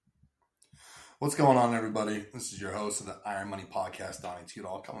What's going on, everybody? This is your host of the Iron Money Podcast, Donny,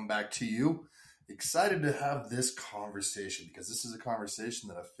 coming back to you. Excited to have this conversation because this is a conversation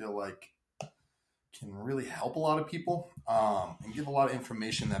that I feel like can really help a lot of people and give a lot of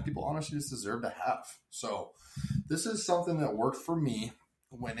information that people honestly just deserve to have. So this is something that worked for me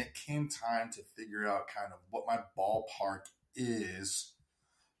when it came time to figure out kind of what my ballpark is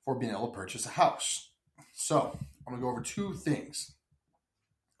for being able to purchase a house. So I'm going to go over two things.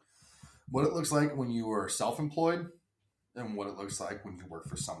 What it looks like when you are self-employed and what it looks like when you work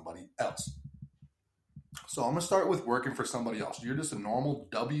for somebody else. So I'm going to start with working for somebody else. You're just a normal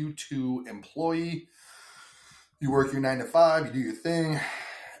W-2 employee. You work your 9 to 5, you do your thing,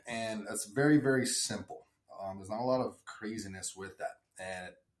 and that's very, very simple. There's not a lot of craziness with that,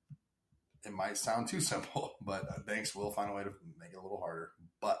 and it might sound too simple, but banks will find a way to make it a little harder.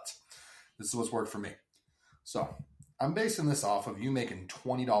 But this is what's worked for me. So I'm basing this off of you making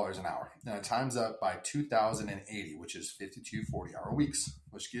 $20 an hour. Now it times up by 2,080, which is 52 40-hour weeks,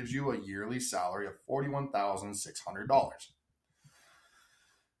 which gives you a yearly salary of $41,600.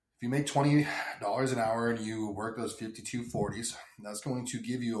 If you make $20 an hour and you work those 52 40s, that's going to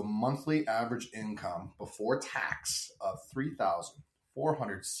give you a monthly average income before tax of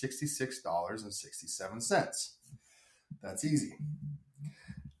 $3,466.67. That's easy.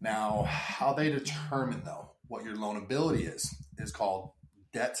 Now, how they determine, though, what your loanability is called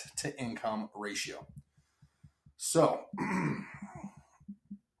debt to income ratio. So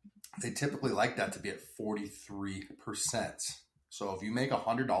they typically like that to be at 43%. So if you make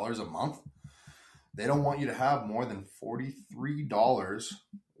 $100 a month, they don't want you to have more than $43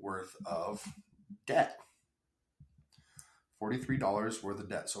 worth of debt. $43 worth of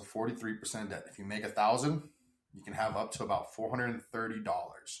debt. So 43% debt. If you make $1,000, you can have up to about $430.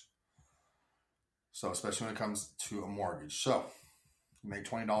 So especially when it comes to a mortgage. So you make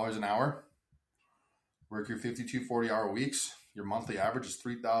 $20 an hour, work your 52 40-hour weeks. Your monthly average is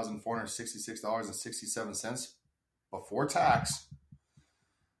 $3,466.67 before tax.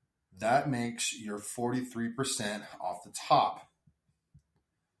 That makes your 43% off the top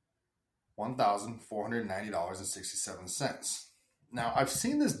 $1,490.67. Now, I've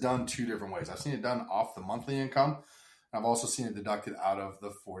seen this done two different ways. I've seen it done off the monthly income. I've also seen it deducted out of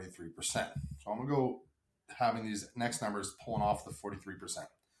the 43%. So I'm going to go having these next numbers pulling off the 43%.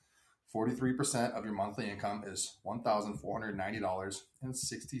 43% of your monthly income is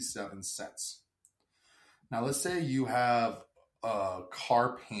 $1,490.67. Now, let's say you have a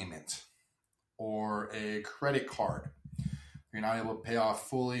car payment or a credit card. You're not able to pay off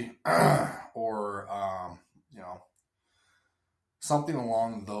fully or, something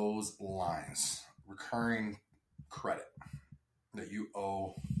along those lines. Recurring credit that you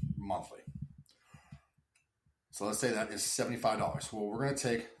owe monthly. So let's say that is $75. Well, we're going to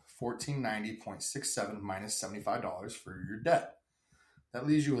take $1,490.67 minus $75 for your debt. That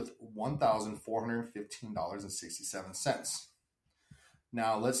leaves you with $1,415.67.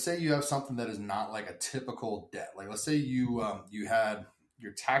 Now, let's say you have something that is not like a typical debt. Like, let's say you had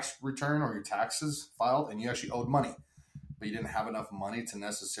your tax return or your taxes filed and you actually owed money, but you didn't have enough money to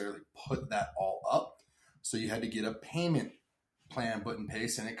necessarily put that all up. So you had to get a payment plan put in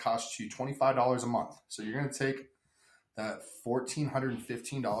place, and it costs you $25 a month. So you're going to take that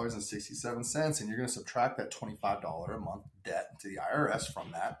 $1,415.67, and you're going to subtract that $25 a month debt to the IRS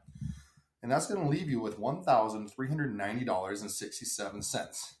from that. And that's going to leave you with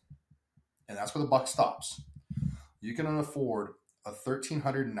 $1,390.67. And that's where the buck stops. You can afford a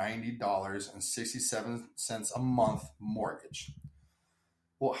 $1,390.67 a month mortgage.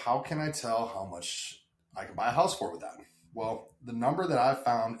 Well, how can I tell how much I can buy a house for with that? Well, the number that I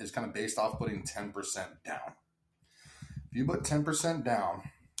found is kind of based off putting 10% down. If you put 10%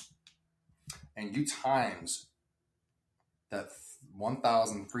 down and you times that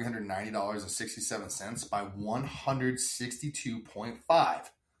 $1,390.67 by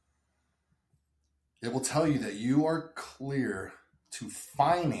 162.5, it will tell you that you are clear to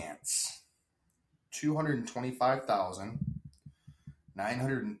finance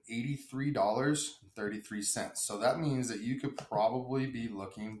 $225,983.33. So that means that you could probably be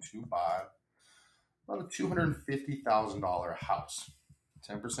looking to buy about a $250,000 house.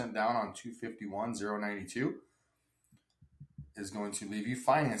 10% down on $251,092 is going to leave you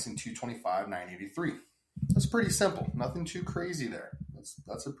financing $225,983. That's pretty simple. Nothing too crazy there.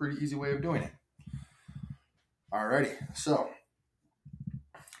 That's a pretty easy way of doing it. Alrighty, so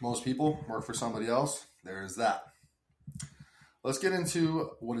most people work for somebody else. There's that. Let's get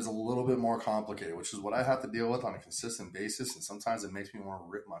into what is a little bit more complicated, which is what I have to deal with on a consistent basis, and sometimes it makes me want to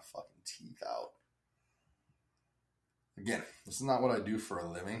rip my fucking teeth out. Again, this is not what I do for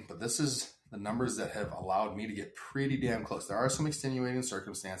a living, but this is the numbers that have allowed me to get pretty damn close. There are some extenuating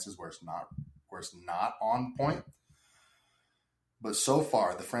circumstances where it's not on point. But so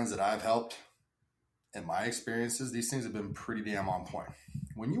far, the friends that I've helped, in my experiences, these things have been pretty damn on point.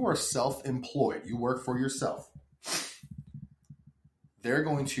 When you are self-employed, you work for yourself, they're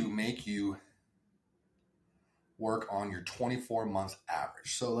going to make you work on your 24-month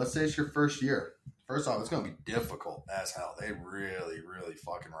average. So let's say it's your first year. First off, it's going to be difficult as hell. They really, really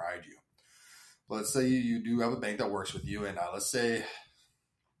fucking ride you. But let's say you do have a bank that works with you, and let's say,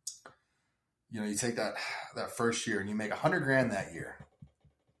 you take that first year and you make $100,000 that year.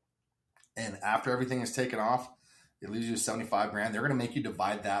 And after everything is taken off, it leaves you $75,000. They're going to make you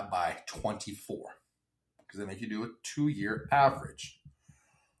divide that by 24 because they make you do a 2-year average,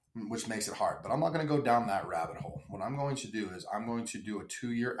 which makes it hard. But I'm not going to go down that rabbit hole. What I'm going to do is I'm going to do a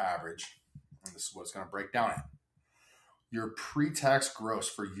 2-year average, and this is what it's going to break down at. Your pre-tax gross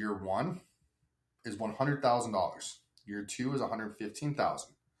for year 1 is $100,000. Year 2 is $115,000,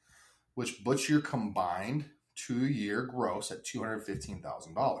 which puts your combined 2-year gross at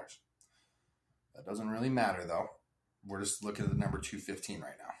 $215,000. That doesn't really matter though. We're just looking at the number 215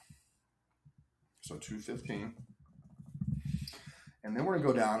 right now. So 215. And then we're going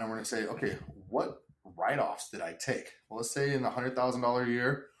to go down and we're going to say, okay, what write-offs did I take? Well, let's say in the $100,000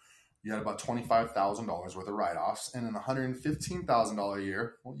 year, you had about $25,000 worth of write-offs. And in the $115,000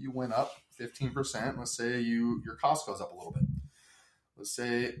 year, well, you went up 15%. Let's say your cost goes up a little bit. Let's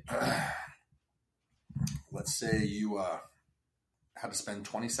say you had to spend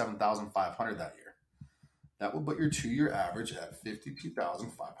 $27,500 that year. That would put your 2-year average at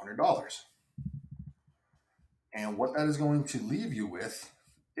 $52,500. And what that is going to leave you with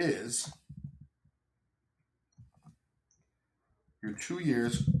is your 2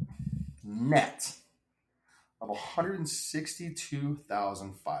 years net of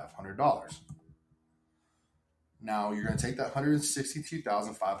 $162,500. Now, you're going to take that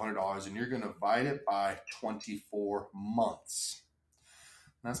 $162,500 and you're going to divide it by 24 months.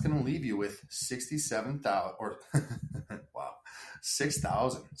 And that's going to leave you with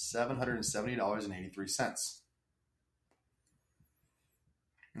 $6,770.83.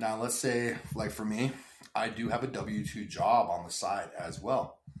 Now, let's say, like for me, I do have a W-2 job on the side as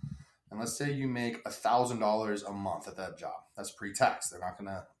well. And let's say you make $1,000 a month at that job. That's pre-tax. They're not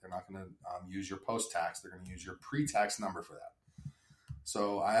gonna use your post-tax. They're gonna use your pre-tax number for that.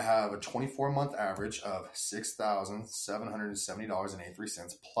 So I have a 24-month average of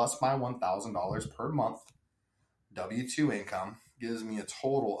 $6,770.83 plus my $1,000 per month W-2 income gives me a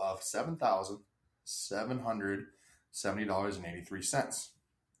total of $7,770.83.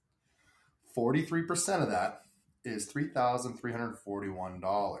 43% of that is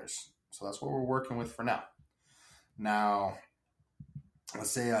 $3,341. So that's what we're working with for now. Now,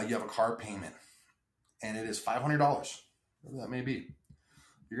 let's say you have a car payment and it is $500, whatever that may be.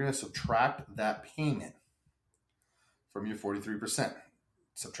 You're going to subtract that payment from your 43%.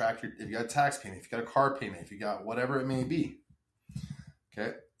 Subtract if you got a tax payment, if you got a car payment, if you got whatever it may be.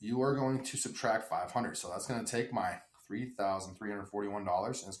 Okay, you are going to subtract $500. So that's going to take my $3,341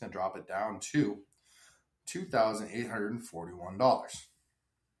 and it's going to drop it down to $2,841.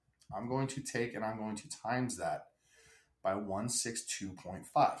 I'm going to take and I'm going to times that by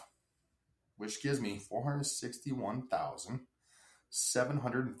 162.5, which gives me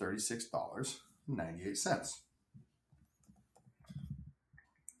 $461,736.98.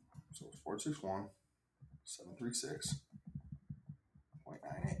 So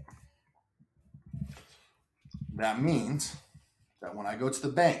 461,736.98. That means that when I go to the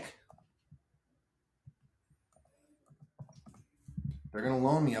bank, they're going to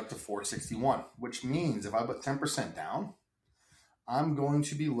loan me up to $461, which means if I put 10% down, I'm going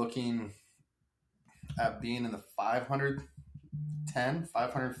to be looking at being in the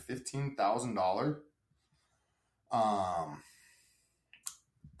 $515,000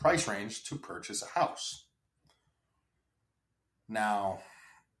 price range to purchase a house. Now,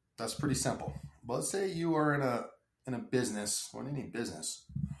 that's pretty simple. But let's say you are in a business, or any business,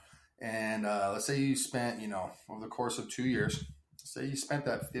 and let's say you spent, over the course of 2 years, say you spent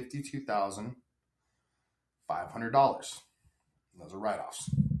that $52,500. Those are write-offs.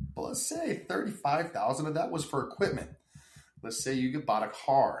 But let's say $35,000 of that was for equipment. Let's say you bought a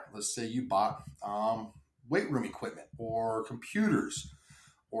car. Let's say you bought weight room equipment or computers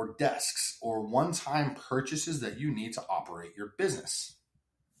or desks or one-time purchases that you need to operate your business.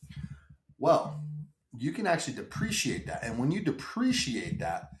 Well, you can actually depreciate that. And when you depreciate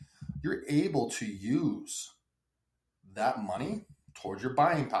that, you're able to use that money towards your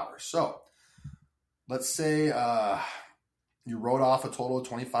buying power. So let's say You wrote off a total of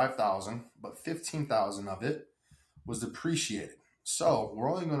 $25,000, but $15,000 of it was depreciated. So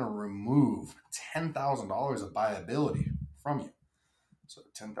we're only going to remove $10,000 of viability from you. So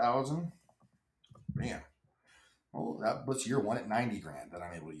 $10,000, man. Well, that puts year one at $90,000 that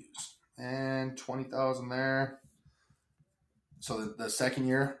I'm able to use, and $20,000 there. So the second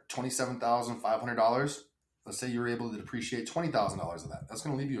year, $27,500. Let's say you were able to depreciate $20,000 of that. That's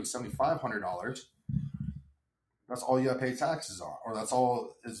going to leave you with $7,500. That's all you have to pay taxes on, or that's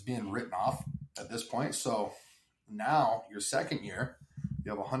all is being written off at this point. So now your second year,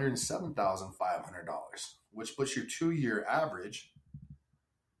 you have $107,500, which puts your 2-year average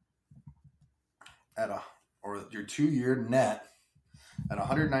at your 2-year net at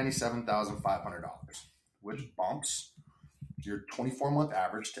 $197,500, which bumps your 24-month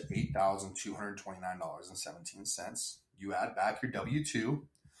average to $8,229.17. You add back your W-2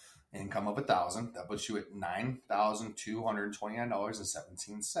 income of $1,000, that puts you at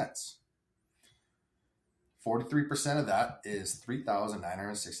 $9,229.17. 43% of that is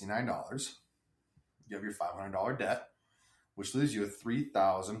 $3,969. You have your $500 debt, which leaves you at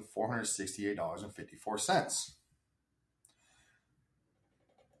 $3,468.54.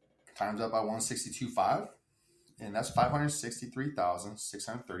 Times that by 162.5, and that's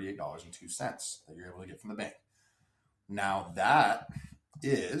 $563,638.02 that you're able to get from the bank. Now that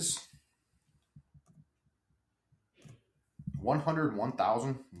is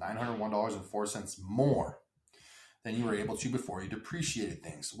 $101,901.04 more than you were able to before you depreciated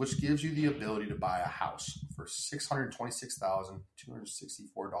things, which gives you the ability to buy a house for $626,264.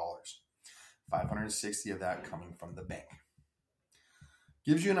 $560 of that coming from the bank.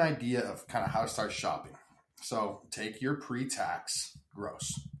 Gives you an idea of kind of how to start shopping. So take your pre-tax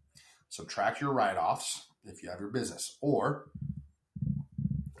gross, subtract your write-offs if you have your business, or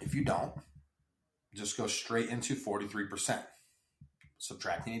if you don't, just go straight into 43%.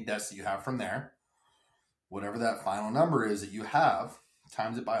 Subtract any debts that you have from there. Whatever that final number is that you have,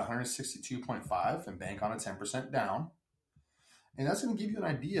 times it by 162.5 and bank on a 10% down. And that's going to give you an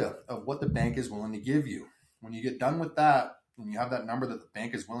idea of what the bank is willing to give you. When you get done with that, and you have that number that the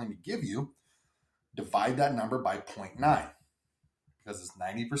bank is willing to give you, divide that number by 0.9, because it's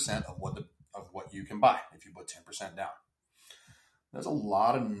 90% of what you can buy if you put 10% down. There's a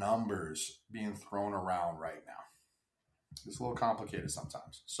lot of numbers being thrown around right now. It's a little complicated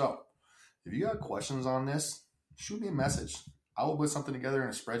sometimes. So if you got questions on this, shoot me a message. I will put something together in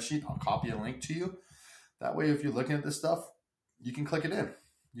a spreadsheet. I'll copy a link to you. That way, if you're looking at this stuff, you can click it in.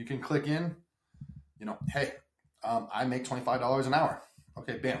 You can click in, hey, I make $25 an hour.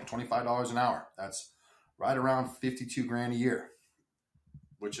 Okay, bam, $25 an hour. That's right around $52,000 a year,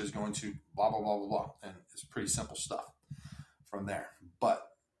 which is going to blah, blah, blah, blah, blah. And it's pretty simple stuff from there. But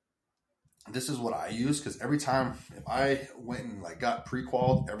this is what I use, because every time, if I went and got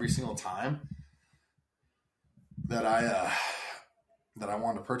pre-qualified every single time that I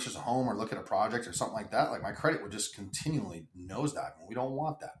wanted to purchase a home or look at a project or something like that, my credit would just continually nosedive, and we don't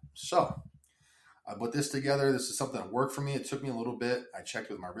want that. So I put this together. This is something that worked for me. It took me a little bit. I checked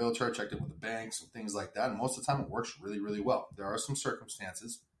it with my realtor, I checked it with the banks and things like that. And most of the time it works really, really well. There are some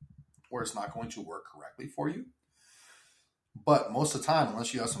circumstances where it's not going to work correctly for you. But most of the time,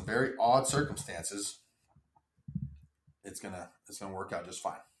 unless you have some very odd circumstances, it's gonna work out just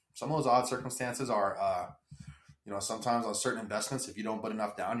fine. Some of those odd circumstances are, sometimes on certain investments, if you don't put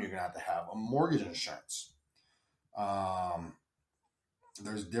enough down, you're gonna have to have a mortgage insurance.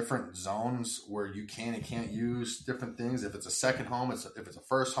 There's different zones where you can and can't use different things. If it's a second home, if it's a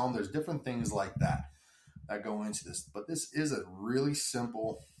first home, there's different things like that go into this. But this is a really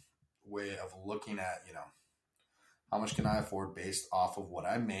simple way of looking at, how much can I afford based off of what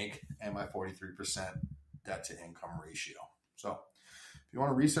I make and my 43% debt to income ratio. So if you want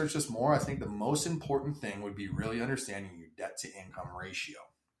to research this more, I think the most important thing would be really understanding your debt to income ratio.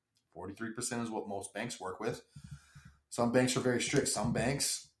 43% is what most banks work with. Some banks are very strict. Some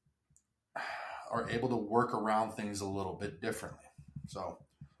banks are able to work around things a little bit differently. So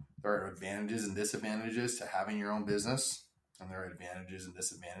there are advantages and disadvantages to having your own business, and there are advantages and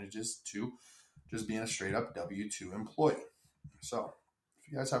disadvantages to just being a straight up W-2 employee. So if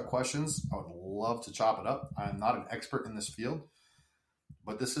you guys have questions, I would love to chop it up. I'm not an expert in this field,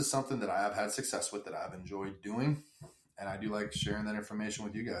 but this is something that I have had success with, that I've enjoyed doing. And I do like sharing that information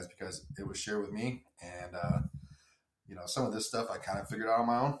with you guys because it was shared with me. And, some of this stuff I kind of figured out on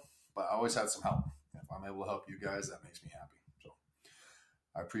my own, but I always had some help. If I'm able to help you guys, that makes me happy. So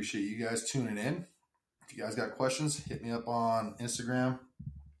I appreciate you guys tuning in. If you guys got questions, hit me up on Instagram.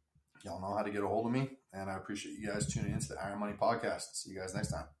 Y'all know how to get a hold of me. And I appreciate you guys tuning into the Iron Money Podcast. See you guys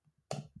next time.